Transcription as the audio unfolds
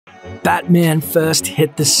Batman first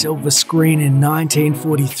hit the silver screen in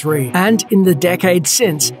 1943, and in the decade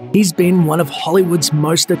since, he's been one of Hollywood's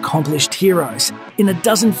most accomplished heroes. In a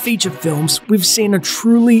dozen feature films, we've seen a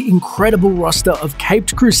truly incredible roster of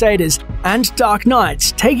Caped Crusaders and Dark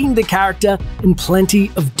Knights taking the character in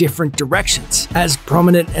plenty of different directions. As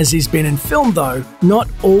prominent as he's been in film though, not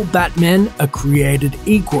all Batmen are created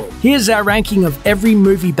equal. Here's our ranking of every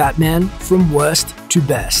movie Batman from worst to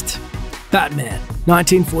best. Batman,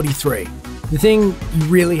 1943. The thing you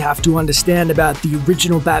really have to understand about the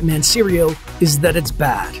original Batman serial is that it's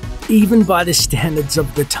bad, even by the standards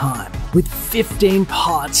of the time. With 15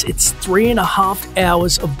 parts, it's 3.5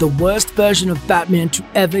 hours of the worst version of Batman to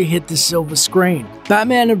ever hit the silver screen.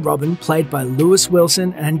 Batman and Robin, played by Lewis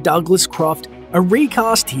Wilson and Douglas Croft, are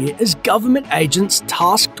recast here as government agents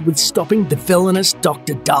tasked with stopping the villainous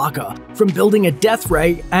Dr. Darker from building a death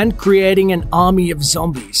ray and creating an army of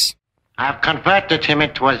zombies. I've converted him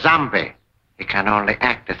into a zombie. He can only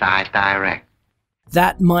act as I direct.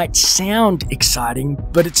 That might sound exciting,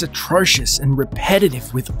 but it's atrocious and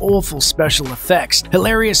repetitive with awful special effects,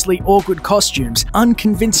 hilariously awkward costumes,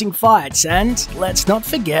 unconvincing fights, and, let's not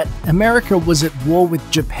forget, America was at war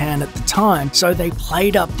with Japan at the time, so they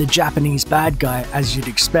played up the Japanese bad guy as you'd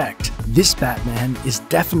expect. This Batman is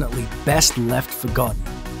definitely best left forgotten.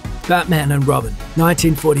 Batman and Robin,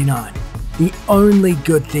 1949. The only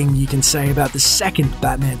good thing you can say about the second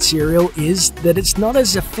Batman serial is that it's not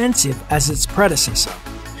as offensive as its predecessor.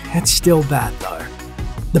 It's still bad though.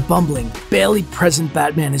 The bumbling, barely present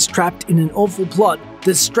Batman is trapped in an awful plot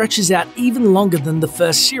that stretches out even longer than the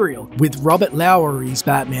first serial, with Robert Lowery's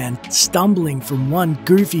Batman stumbling from one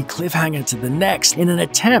goofy cliffhanger to the next in an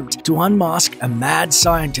attempt to unmask a mad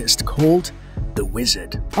scientist called the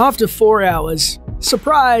Wizard. After 4 hours,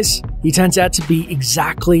 surprise, he turns out to be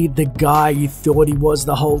exactly the guy you thought he was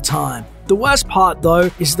the whole time. The worst part though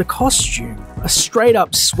is the costume. A straight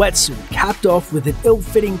up sweatsuit capped off with an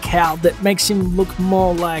ill-fitting cowl that makes him look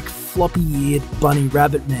more like floppy-eared bunny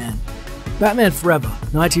rabbit man. Batman Forever,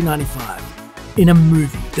 1995. In a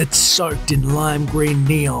movie that's soaked in lime green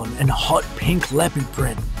neon and hot pink leopard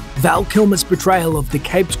print, Val Kilmer's portrayal of the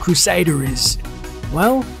Caped Crusader is,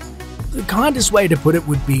 well, the kindest way to put it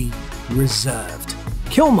would be reserved.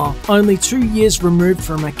 Kilmer, only 2 years removed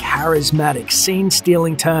from a charismatic,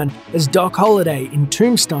 scene-stealing turn as Doc Holliday in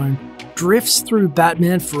Tombstone, drifts through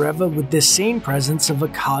Batman Forever with the scene presence of a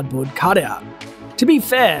cardboard cutout. To be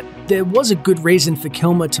fair, there was a good reason for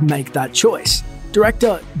Kilmer to make that choice.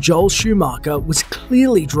 Director Joel Schumacher was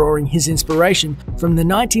clearly drawing his inspiration from the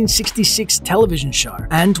 1966 television show,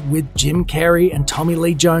 and with Jim Carrey and Tommy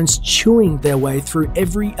Lee Jones chewing their way through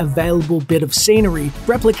every available bit of scenery,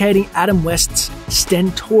 replicating Adam West's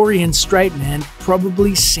stentorian straight man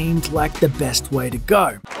probably seemed like the best way to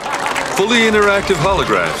go. Fully interactive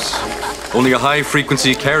holographs. Only a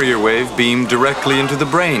high-frequency carrier wave beamed directly into the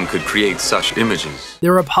brain could create such images.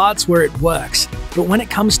 There are parts where it works, but when it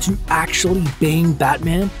comes to actually being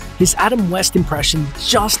Batman, his Adam West impression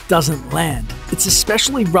just doesn't land. It's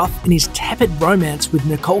especially rough in his tepid romance with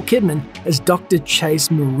Nicole Kidman as Dr. Chase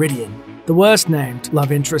Meridian, the worst named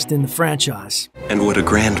love interest in the franchise. And what a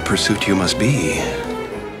grand pursuit you must be.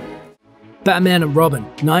 Batman and Robin,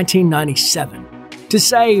 1997. To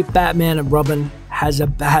say Batman and Robin has a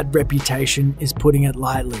bad reputation is putting it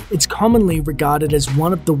lightly. It's commonly regarded as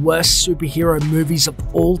one of the worst superhero movies of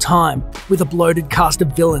all time, with a bloated cast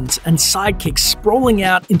of villains and sidekicks sprawling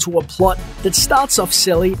out into a plot that starts off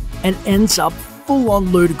silly and ends up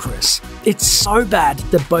full-on ludicrous. It's so bad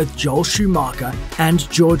that both Joel Schumacher and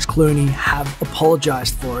George Clooney have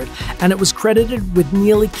apologized for it, and it was credited with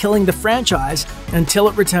nearly killing the franchise until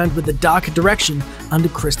it returned with a darker direction under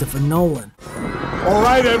Christopher Nolan. All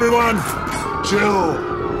right, everyone. Chill.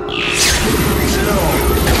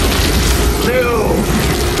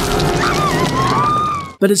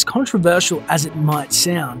 But as controversial as it might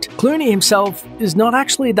sound, Clooney himself is not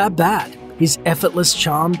actually that bad. His effortless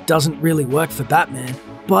charm doesn't really work for Batman,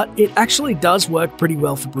 but it actually does work pretty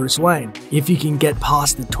well for Bruce Wayne. If you can get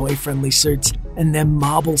past the toy-friendly suits and their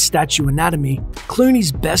marble statue anatomy,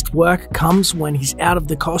 Clooney's best work comes when he's out of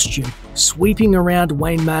the costume, sweeping around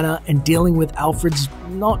Wayne Manor and dealing with Alfred's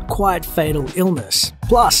not quite fatal illness.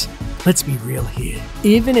 Plus, let's be real here.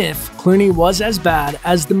 Even if Clooney was as bad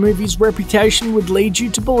as the movie's reputation would lead you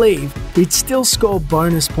to believe, he'd still score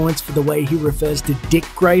bonus points for the way he refers to Dick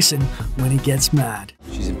Grayson when he gets mad.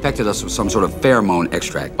 She's infected us with some sort of pheromone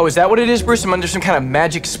extract. Oh, is that what it is, Bruce? I'm under some kind of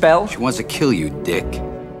magic spell? She wants to kill you, Dick.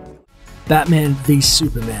 Batman v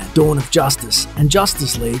Superman, Dawn of Justice, and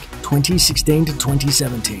Justice League 2016 to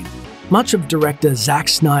 2017. Much of director Zack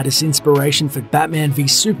Snyder's inspiration for Batman v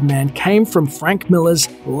Superman came from Frank Miller's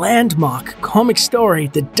landmark comic story,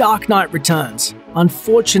 The Dark Knight Returns.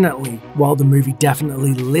 Unfortunately, while the movie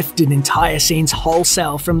definitely lifted entire scenes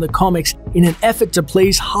wholesale from the comics in an effort to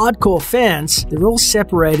please hardcore fans, they're all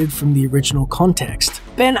separated from the original context.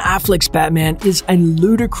 Ben Affleck's Batman is a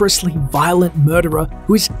ludicrously violent murderer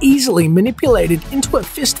who is easily manipulated into a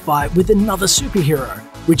fistfight with another superhero,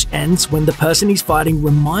 which ends when the person he's fighting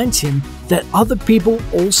reminds him that other people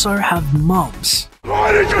also have mums.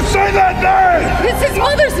 Why did you say that name? It's his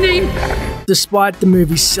mother's name! Despite the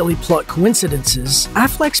movie's silly plot coincidences,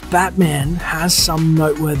 Affleck's Batman has some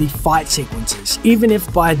noteworthy fight sequences, even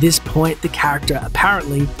if by this point the character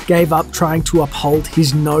apparently gave up trying to uphold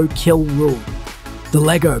his no-kill rule. The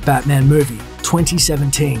Lego Batman Movie,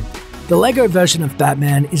 2017. The Lego version of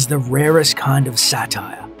Batman is the rarest kind of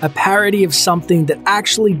satire, a parody of something that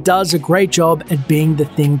actually does a great job at being the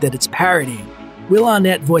thing that it's parodying. Will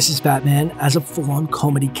Arnett voices Batman as a full-on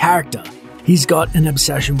comedy character. He's got an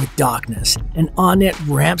obsession with darkness, and Arnett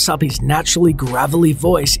ramps up his naturally gravelly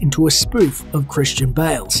voice into a spoof of Christian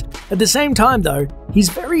Bale's. At the same time though, he's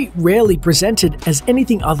very rarely presented as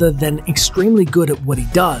anything other than extremely good at what he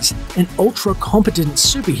does, an ultra-competent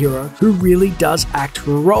superhero who really does act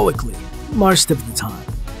heroically, most of the time.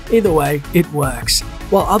 Either way, it works.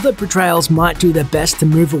 While other portrayals might do their best to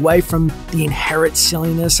move away from the inherent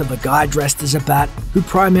silliness of a guy dressed as a bat who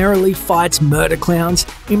primarily fights murder clowns,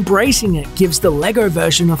 embracing it gives the Lego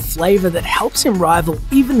version a flavor that helps him rival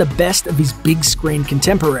even the best of his big screen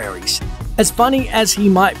contemporaries. As funny as he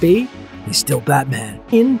might be, he's still Batman,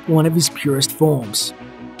 in one of his purest forms.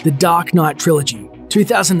 The Dark Knight Trilogy,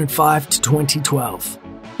 2005 to 2012.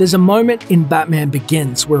 There's a moment in Batman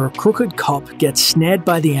Begins where a crooked cop gets snared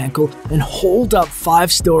by the ankle and hauled up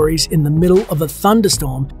 5 stories in the middle of a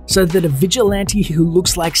thunderstorm so that a vigilante who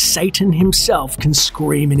looks like Satan himself can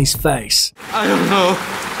scream in his face. I don't know.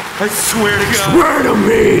 I swear to God. Swear to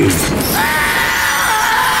me!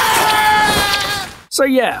 So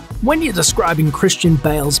yeah, when you're describing Christian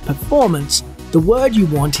Bale's performance, the word you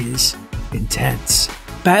want is intense.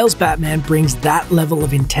 Bale's Batman brings that level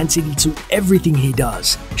of intensity to everything he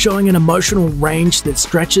does, showing an emotional range that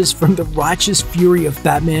stretches from the righteous fury of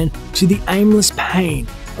Batman to the aimless pain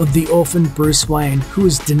of the orphan Bruce Wayne who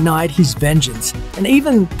is denied his vengeance, and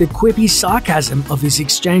even the quippy sarcasm of his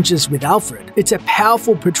exchanges with Alfred. It's a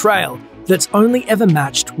powerful portrayal that's only ever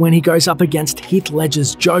matched when he goes up against Heath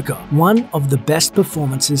Ledger's Joker, one of the best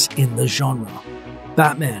performances in the genre.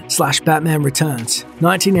 Batman/Batman Returns,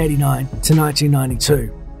 1989 to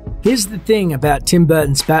 1992. Here's the thing about Tim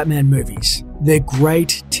Burton's Batman movies. They're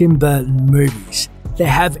great Tim Burton movies. They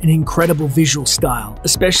have an incredible visual style,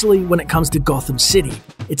 especially when it comes to Gotham City.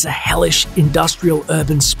 It's a hellish industrial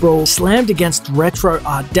urban sprawl slammed against retro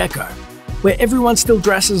Art Deco, where everyone still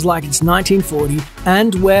dresses like it's 1940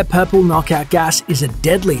 and where purple knockout gas is a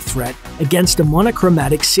deadly threat against a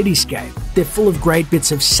monochromatic cityscape. They're full of great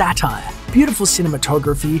bits of satire, beautiful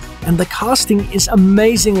cinematography, and the casting is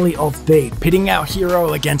amazingly offbeat, pitting our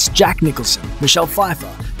hero against Jack Nicholson, Michelle Pfeiffer,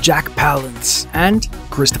 Jack Palance, and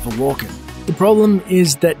Christopher Walken. The problem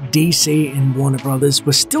is that DC and Warner Brothers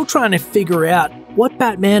were still trying to figure out what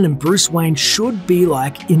Batman and Bruce Wayne should be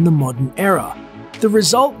like in the modern era. The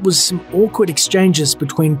result was some awkward exchanges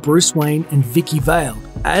between Bruce Wayne and Vicky Vale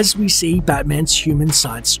as we see Batman's human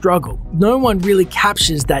side struggle. No one really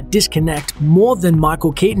captures that disconnect more than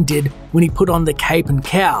Michael Keaton did when he put on the cape and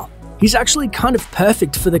cowl. He's actually kind of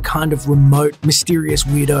perfect for the kind of remote, mysterious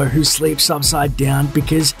weirdo who sleeps upside down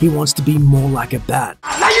because he wants to be more like a bat.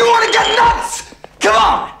 Now you want to get nuts? Come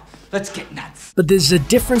on, let's get nuts. But there's a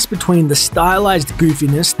difference between the stylized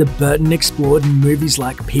goofiness that Burton explored in movies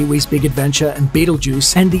like Pee-wee's Big Adventure and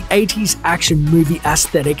Beetlejuice, and the 80s action movie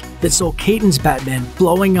aesthetic that saw Keaton's Batman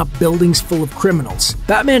blowing up buildings full of criminals.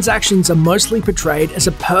 Batman's actions are mostly portrayed as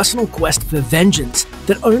a personal quest for vengeance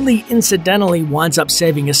that only incidentally winds up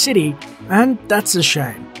saving a city, and that's a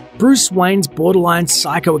shame. Bruce Wayne's borderline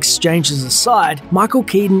psycho exchanges aside, Michael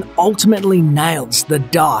Keaton ultimately nails the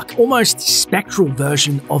dark, almost spectral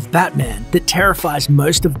version of Batman that terrifies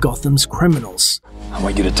most of Gotham's criminals. I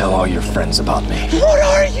want you to tell all your friends about me. What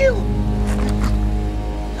are you?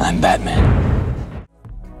 I'm Batman.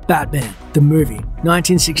 Batman, the movie,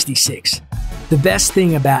 1966. The best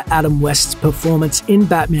thing about Adam West's performance in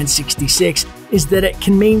Batman 66 is that it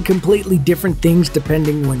can mean completely different things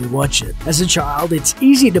depending when you watch it. As a child, it's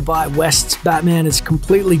easy to buy West's Batman as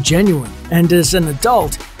completely genuine, and as an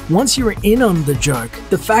adult, once you're in on the joke,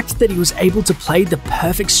 the fact that he was able to play the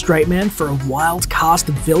perfect straight man for a wild cast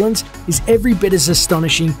of villains is every bit as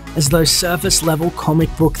astonishing as those surface-level comic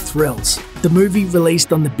book thrills. The movie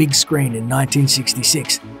released on the big screen in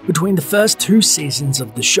 1966, between the first 2 seasons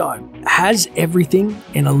of the show, has everything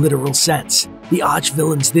in a literal sense. The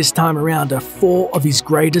arch-villains this time around are 4 of his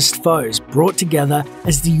greatest foes brought together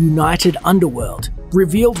as the United Underworld,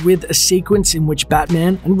 revealed with a sequence in which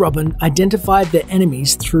Batman and Robin identified their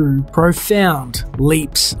enemies through profound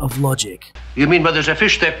leaps of logic. You mean where there's a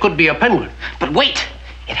fish there could be a penguin? But wait!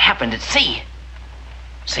 It happened at sea.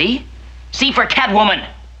 See? C for Catwoman!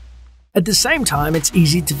 At the same time, it's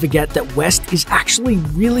easy to forget that West is actually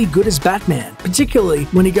really good as Batman, particularly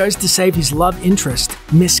when he goes to save his love interest,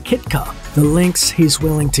 Miss Kitka. The lengths he's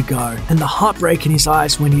willing to go, and the heartbreak in his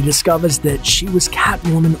eyes when he discovers that she was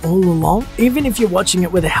Catwoman all along. Even if you're watching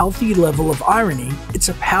it with a healthy level of irony, it's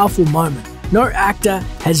a powerful moment. No actor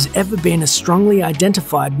has ever been as strongly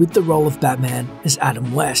identified with the role of Batman as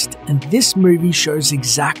Adam West, and this movie shows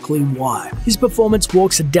exactly why. His performance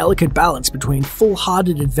walks a delicate balance between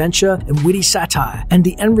full-hearted adventure and witty satire, and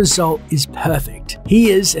the end result is perfect. He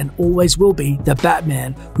is, and always will be, the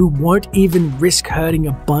Batman who won't even risk hurting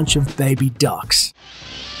a bunch of baby ducks.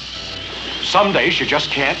 Some days you just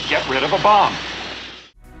can't get rid of a bomb.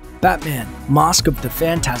 Batman, Mask of the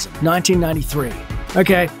Phantasm, 1993.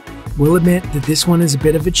 Okay, we'll admit that this one is a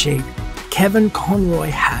bit of a cheat. Kevin Conroy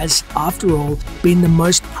has, after all, been the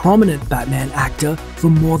most prominent Batman actor for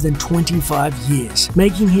more than 25 years,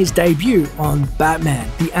 making his debut on Batman,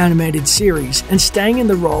 the animated series, and staying in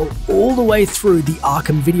the role all the way through the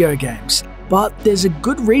Arkham video games. But there's a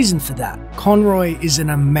good reason for that. Conroy is an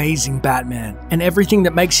amazing Batman, and everything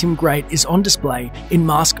that makes him great is on display in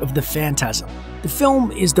Mask of the Phantasm. The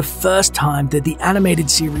film is the first time that the animated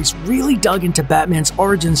series really dug into Batman's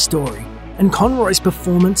origin story, and Conroy's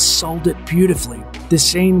performance sold it beautifully. The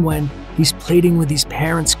scene when he's pleading with his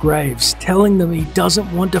parents' graves, telling them he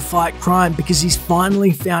doesn't want to fight crime because he's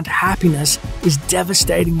finally found happiness, is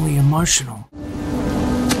devastatingly emotional.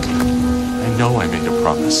 I know I made a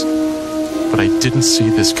promise, but I didn't see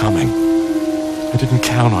this coming. I didn't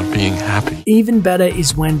count on being happy. Even better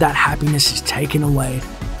is when that happiness is taken away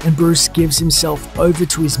and Bruce gives himself over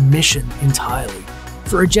to his mission entirely.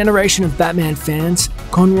 For a generation of Batman fans,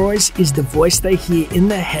 Conroy's is the voice they hear in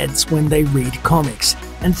their heads when they read comics,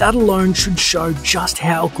 and that alone should show just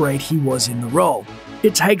how great he was in the role.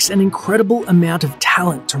 It takes an incredible amount of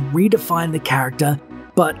talent to redefine the character,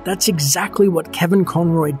 but that's exactly what Kevin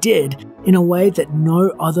Conroy did in a way that no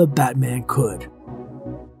other Batman could.